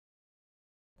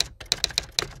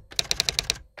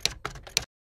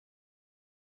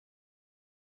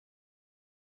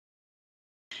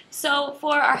So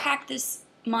for our hack this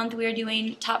month, we are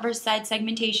doing top versus side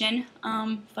segmentation,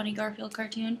 funny Garfield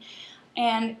cartoon.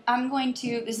 And I'm going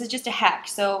to, this is just a hack,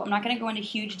 so I'm not going to go into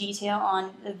huge detail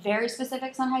on the very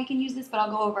specifics on how you can use this, but I'll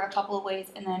go over a couple of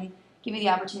ways and then give you the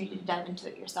opportunity to dive into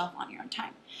it yourself on your own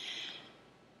time.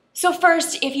 So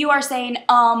first, if you are saying,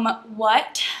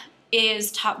 what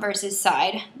is top versus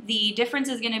side, the difference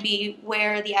is going to be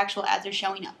where the actual ads are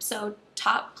showing up. So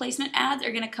top placement ads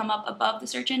are going to come up above the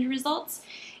search engine results,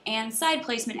 and side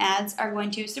placement ads are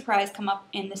going to, surprise, come up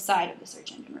in the side of the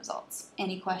search engine results.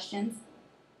 Any questions?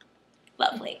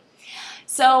 Lovely.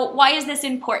 So why is this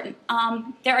important?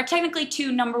 There are technically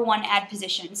two number one ad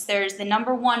positions. There's the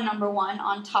number one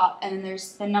on top, and then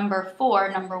there's the number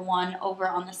 4 number 1 over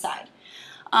on the side.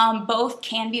 Both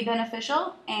can be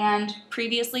beneficial, and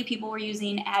previously people were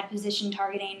using ad position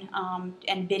targeting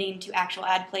and bidding to actual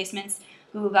ad placements.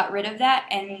 Google got rid of that,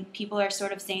 and people are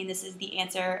sort of saying this is the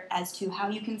answer as to how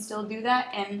you can still do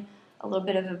that in a little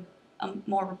bit of a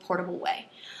more reportable way.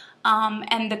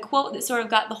 And the quote that sort of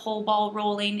got the whole ball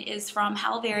rolling is from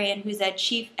Hal Varian, who's a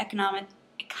chief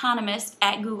economist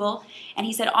at Google, and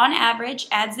he said, on average,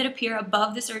 ads that appear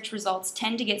above the search results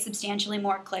tend to get substantially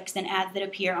more clicks than ads that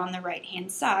appear on the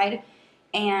right-hand side,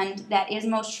 and that is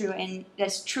most true, and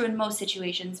that's true in most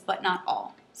situations, but not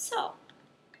all. So,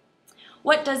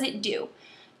 what does it do?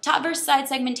 Top versus side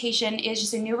segmentation is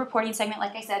just a new reporting segment,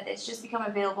 like I said, that's just become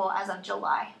available as of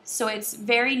July. So it's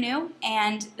very new,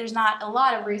 and there's not a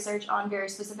lot of research on very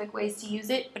specific ways to use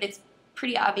it, but it's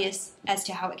pretty obvious as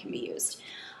to how it can be used.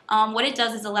 What it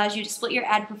does is allows you to split your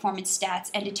ad performance stats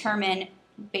and determine,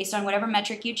 based on whatever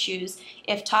metric you choose,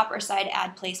 if top or side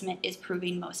ad placement is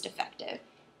proving most effective.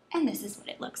 And this is what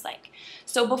it looks like.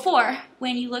 So before,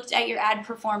 when you looked at your ad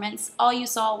performance, all you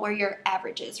saw were your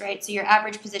averages, right? So your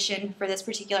average position for this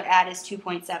particular ad is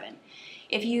 2.7.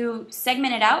 If you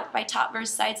segment it out by top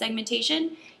versus side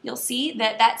segmentation, you'll see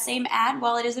that that same ad,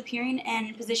 while it is appearing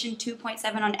in position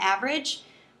 2.7 on average,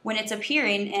 when it's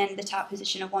appearing in the top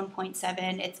position of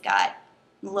 1.7, it's got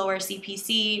lower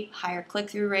CPC, higher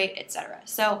click-through rate, etc.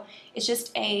 So it's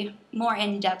just a more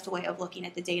in-depth way of looking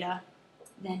at the data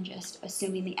than just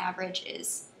assuming the average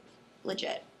is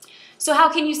legit. So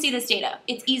how can you see this data?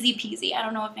 It's easy peasy. I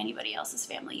don't know if anybody else's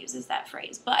family uses that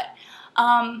phrase, but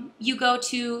you go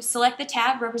to select the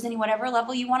tab representing whatever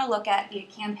level you want to look at, be it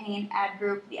campaign, ad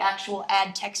group, the actual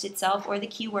ad text itself, or the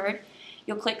keyword.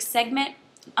 You'll click segment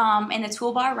in the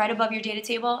toolbar right above your data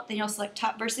table, then you'll select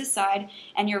top versus side,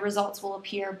 and your results will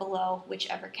appear below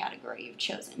whichever category you've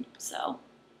chosen. So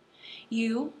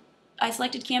I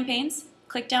selected campaigns,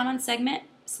 click down on segment,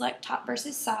 select top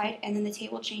versus side, and then the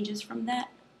table changes from that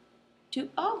to,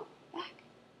 back.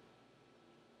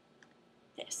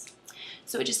 This.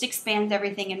 So it just expands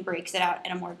everything and breaks it out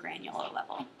at a more granular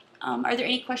level. Are there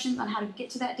any questions on how to get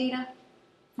to that data?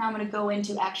 Now I'm going to go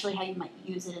into actually how you might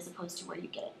use it as opposed to where you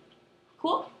get it.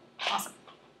 Cool? Awesome.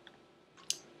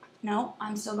 No,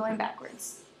 I'm still going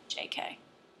backwards. JK.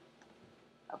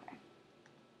 Okay.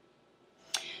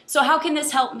 So how can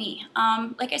this help me?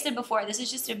 Like I said before, this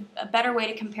is just a better way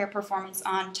to compare performance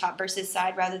on top versus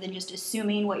side rather than just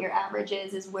assuming what your average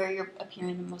is where you're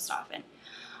appearing the most often.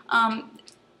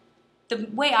 The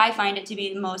way I find it to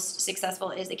be the most successful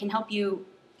is it can help you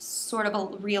sort of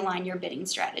realign your bidding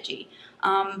strategy.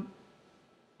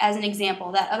 As an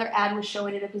example, that other ad was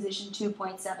showing at a position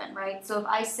 2.7, right? So if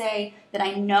I say that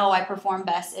I know I perform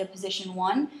best at a position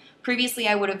 1, previously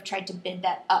I would have tried to bid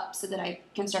that up so that I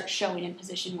can start showing in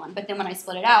position 1. But then when I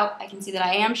split it out, I can see that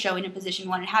I am showing in position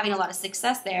 1 and having a lot of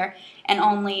success there and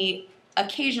only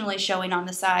occasionally showing on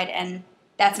the side, and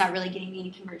that's not really getting me any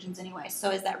conversions anyway.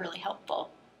 So is that really helpful?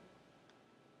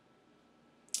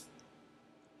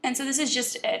 And so this is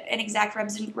just an exact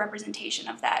representation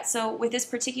of that. So with this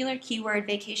particular keyword,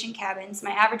 vacation cabins, my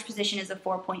average position is a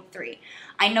 4.3.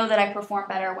 I know that I perform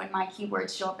better when my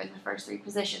keywords show up in the first 3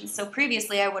 positions. So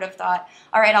previously I would have thought,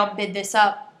 all right, I'll bid this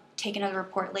up, take another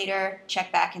report later,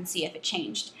 check back and see if it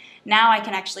changed. Now I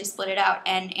can actually split it out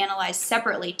and analyze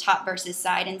separately top versus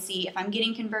side and see if I'm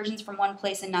getting conversions from one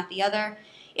place and not the other.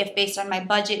 If based on my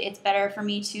budget it's better for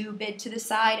me to bid to the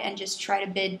side and just try to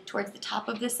bid towards the top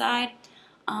of the side.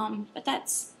 But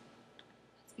that's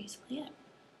basically it.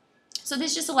 So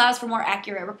this just allows for more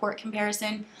accurate report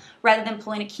comparison rather than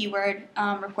pulling a keyword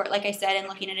report, like I said, and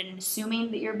looking at it and assuming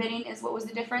that your bidding is what was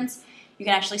the difference. You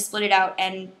can actually split it out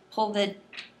and pull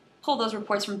those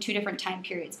reports from 2 different time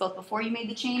periods, both before you made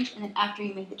the change and then after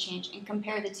you made the change, and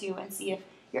compare the 2 and see if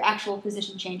your actual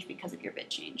position changed because of your bid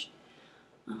change.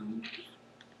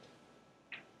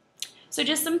 So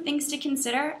just some things to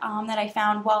consider that I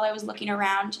found while I was looking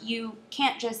around. You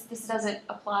can't just, this doesn't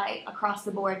apply across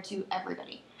the board to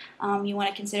everybody. You want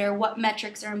to consider what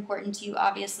metrics are important to you,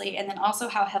 obviously, and then also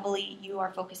how heavily you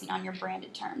are focusing on your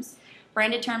branded terms.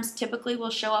 Branded terms typically will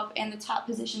show up in the top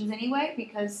positions anyway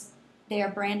because they are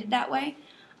branded that way.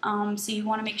 So you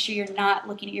want to make sure you're not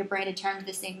looking at your branded terms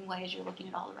the same way as you're looking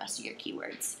at all the rest of your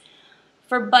keywords.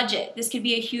 For budget, this could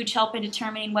be a huge help in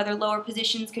determining whether lower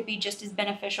positions could be just as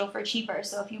beneficial for cheaper.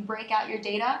 So if you break out your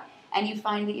data and you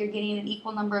find that you're getting an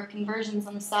equal number of conversions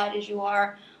on the side as you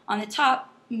are on the top,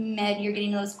 and you're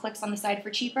getting those clicks on the side for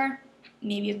cheaper,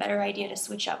 maybe a better idea to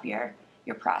switch up your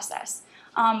process.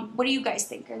 What do you guys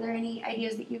think? Are there any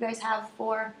ideas that you guys have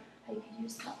for how you can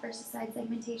use top versus side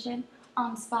segmentation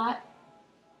on the spot?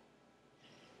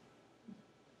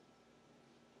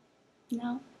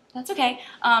 No? That's okay.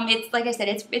 It's like I said,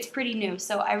 it's pretty new,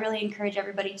 so I really encourage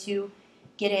everybody to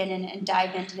get in and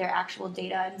dive into their actual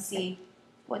data and see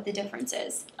what the difference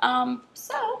is.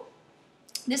 So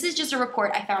this is just a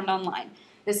report I found online.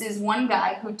 This is one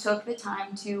guy who took the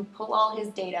time to pull all his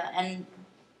data and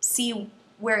see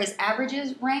where his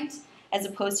averages ranked as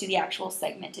opposed to the actual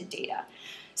segmented data.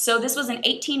 So this was an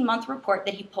 18-month report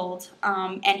that he pulled,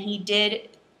 and he did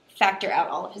factor out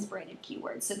all of his branded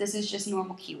keywords. So this is just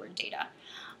normal keyword data.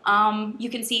 You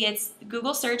can see it's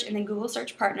Google search and then Google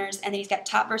search partners, and then he's got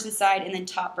top versus side and then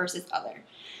top versus other.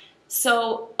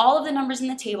 So all of the numbers in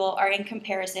the table are in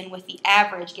comparison with the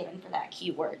average given for that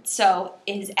keyword. So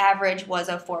his average was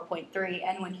a 4.3,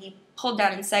 and when he pulled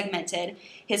down and segmented,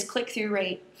 his click-through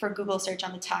rate for Google search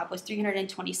on the top was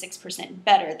 326%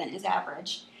 better than his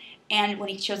average. And when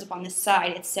he shows up on the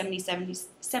side, it's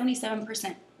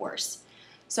 77% worse.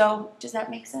 So does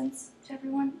that make sense to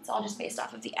everyone? It's all just based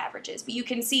off of the averages. But you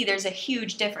can see there's a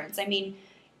huge difference. I mean,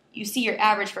 you see your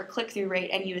average for click-through rate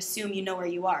and you assume you know where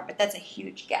you are, but that's a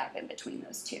huge gap in between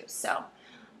those two. So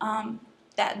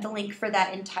the link for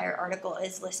that entire article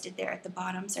is listed there at the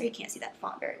bottom. Sorry you can't see that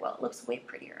font very well. It looks way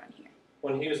prettier on here.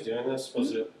 When he was doing this,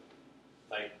 was it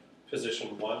like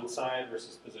position one side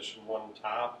versus position one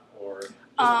top, or just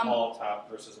all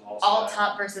top versus all side? All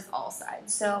top versus all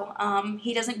sides. So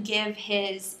he doesn't give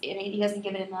his, he doesn't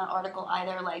give it in the article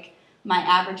either, like my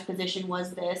average position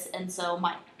was this, and so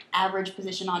my average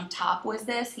position on top was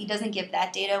this. He doesn't give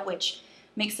that data, which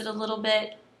makes it a little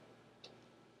bit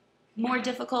more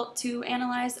difficult to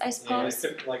analyze, I suppose.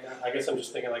 Yeah, I guess I'm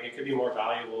just thinking like it could be more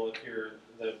valuable if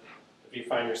if you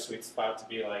find your sweet spot to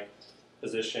be like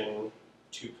position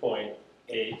 2.8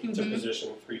 to position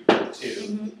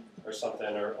 3.2 or something,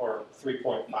 or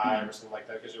 3.5 or something like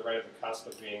that, because you're right at the cusp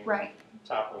of being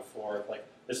top of four. Like,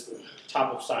 is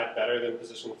top of side better than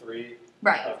position 3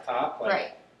 of top?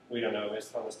 Like, we don't know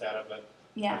based on this data, but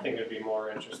I think it would be more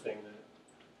interesting to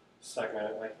segment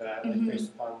it like that, like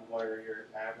based upon where your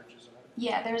averages are.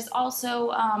 Yeah, there's also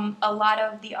a lot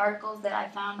of the articles that I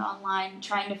found online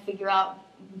trying to figure out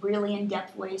really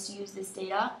in-depth ways to use this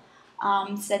data.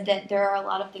 Said that there are a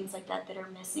lot of things like that that are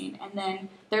missing. And then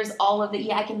there's all of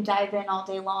the, I can dive in all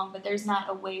day long, but there's not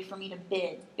a way for me to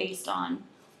bid based on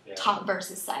top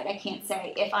versus side. I can't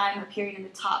say, if I'm appearing in the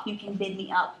top, you can bid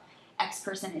me up X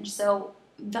percentage. So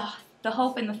the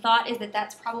hope and the thought is that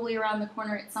that's probably around the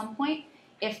corner at some point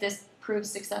if this proves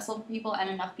successful for people and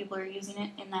enough people are using it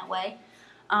in that way.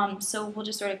 So we'll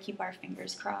just sort of keep our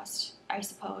fingers crossed, I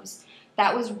suppose.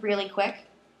 That was really quick.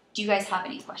 Do you guys have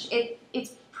any questions?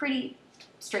 It's pretty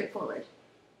straightforward.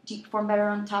 Do you perform better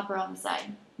on the top or on the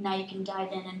side? Now you can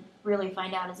dive in and really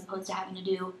find out, as opposed to having to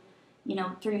do,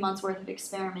 3 months worth of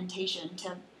experimentation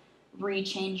to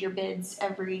rechange your bids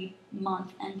every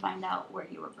month and find out where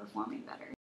you were performing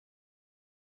better.